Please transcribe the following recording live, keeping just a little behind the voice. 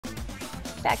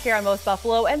Back here on Most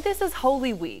Buffalo, and this is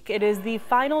Holy Week. It is the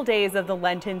final days of the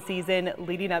Lenten season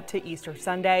leading up to Easter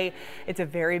Sunday. It's a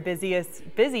very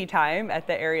busy time at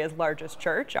the area's largest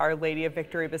church, Our Lady of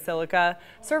Victory Basilica.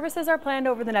 Services are planned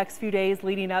over the next few days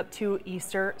leading up to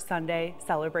Easter Sunday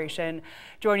celebration.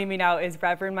 Joining me now is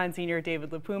Reverend Monsignor David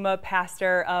Lipuma,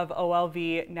 pastor of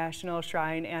OLV National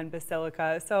Shrine and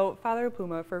Basilica. So, Father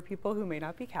Lipuma, for people who may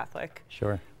not be Catholic,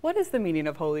 sure. What is the meaning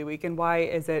of Holy Week, and why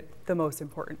is it the most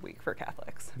important week for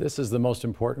Catholics? This is the most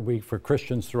important week for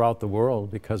Christians throughout the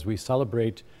world because we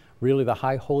celebrate really the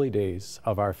high holy days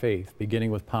of our faith,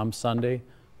 beginning with Palm Sunday,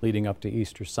 leading up to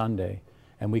Easter Sunday.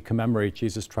 And we commemorate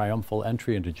Jesus' triumphal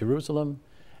entry into Jerusalem,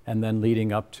 and then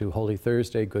leading up to Holy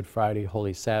Thursday, Good Friday,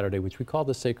 Holy Saturday, which we call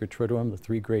the Sacred Triduum, the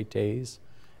 3 great days.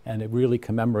 And it really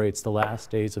commemorates the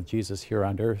last days of Jesus here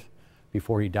on earth,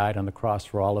 before he died on the cross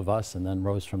for all of us and then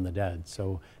rose from the dead.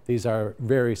 So these are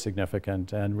very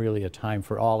significant and really a time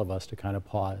for all of us to kind of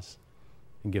pause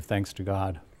and give thanks to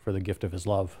God for the gift of his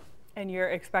love. And you're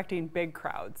expecting big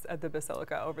crowds at the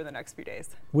Basilica over the next few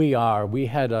days. We are. We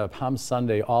had a Palm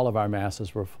Sunday, all of our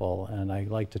masses were full, and I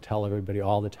like to tell everybody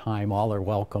all the time, all are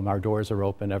welcome. Our doors are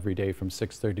open every day from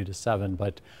 6:30 to 7,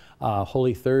 but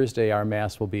Holy Thursday, our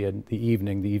Mass will be in the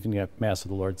evening Mass of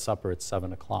the Lord's Supper at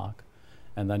 7 o'clock.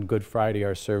 And then Good Friday,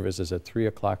 our service is at 3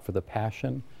 o'clock for the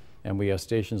Passion, and we have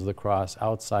Stations of the Cross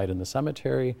outside in the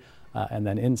cemetery, and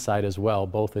then inside as well,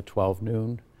 both at 12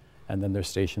 noon, and then there's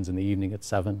stations in the evening at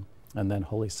 7. And then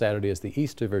Holy Saturday is the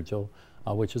Easter Vigil,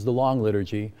 which is the long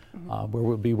liturgy, where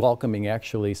we'll be welcoming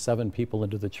actually 7 people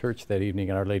into the church that evening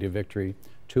at Our Lady of Victory,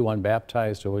 2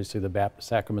 unbaptized who will receive the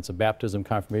sacraments of baptism,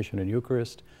 confirmation, and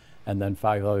Eucharist, and then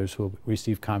 5 others who will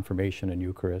receive confirmation and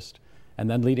Eucharist. And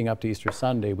then leading up to Easter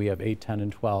Sunday, we have 8, 10,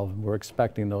 and 12. And we're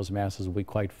expecting those masses will be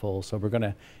quite full. So we're going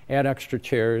to add extra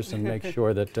chairs and make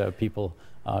sure that people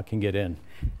can get in.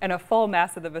 And a full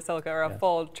Mass of the Basilica, or a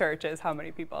full church, is how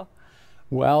many people?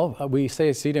 Well, we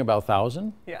say seating about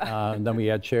 1,000. Yeah. And then we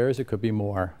add chairs. It could be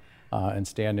more, and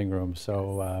standing room.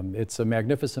 So it's a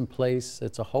magnificent place.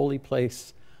 It's a holy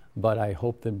place. But I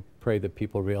hope and pray that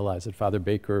people realize that Father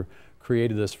Baker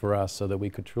created this for us so that we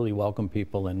could truly welcome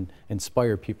people and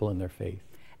inspire people in their faith.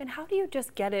 And how do you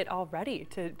just get it all ready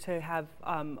to have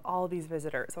all these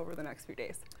visitors over the next few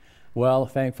days? Well,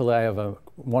 thankfully, I have a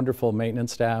wonderful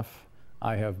maintenance staff.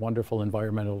 I have wonderful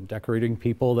environmental decorating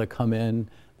people that come in.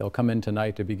 They'll come in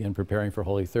tonight to begin preparing for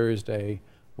Holy Thursday.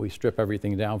 We strip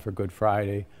everything down for Good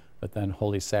Friday, but then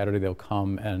Holy Saturday they'll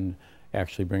come and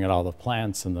actually bring in all the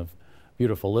plants and the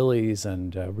beautiful lilies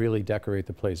and really decorate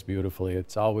the place beautifully.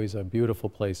 It's always a beautiful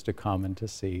place to come and to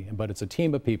see, but it's a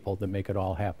team of people that make it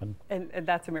all happen. And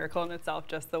that's a miracle in itself,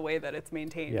 just the way that it's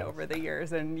maintained over the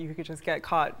years, and you could just get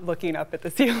caught looking up at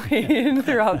the ceiling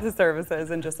throughout the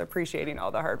services and just appreciating all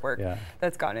the hard work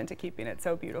that's gone into keeping it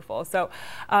so beautiful. So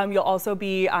you'll also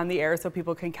be on the air so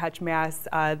people can catch Mass.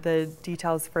 The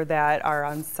details for that are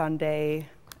on Sunday.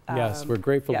 Yes, we're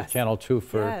grateful to Channel 2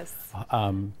 for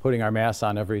putting our Mass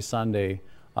on every Sunday,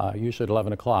 usually at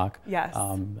 11 o'clock. Yes.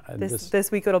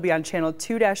 This week it'll be on Channel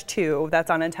 2-2. That's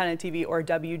on Antenna TV or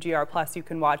WGR+. You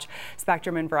can watch.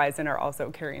 Spectrum and Verizon are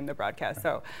also carrying the broadcast.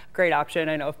 So great option.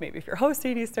 I know if you're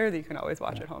hosting Easter, you can always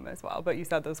watch at home as well. But you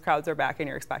said those crowds are back and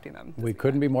you're expecting them. We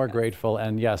couldn't be more grateful.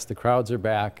 And yes, the crowds are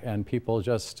back and people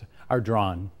just are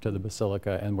drawn to the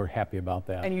Basilica, and we're happy about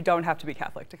that. And you don't have to be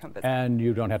Catholic to come visit. And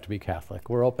you don't have to be Catholic.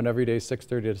 We're open every day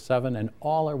 6:30 to 7, and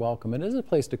all are welcome. It is a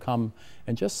place to come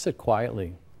and just sit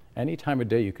quietly. Any time of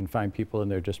day you can find people in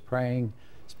there just praying,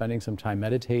 spending some time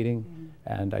meditating,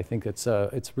 and I think it's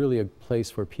really a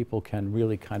place where people can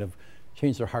really kind of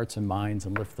change their hearts and minds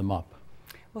and lift them up.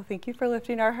 Well, thank you for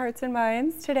lifting our hearts and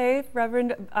minds today.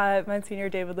 Reverend Monsignor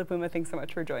David Lipuma, thanks so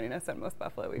much for joining us on Most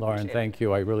Buffalo. Lauren, thank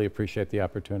you. I really appreciate the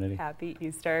opportunity. Happy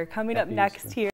Easter. Coming up next here.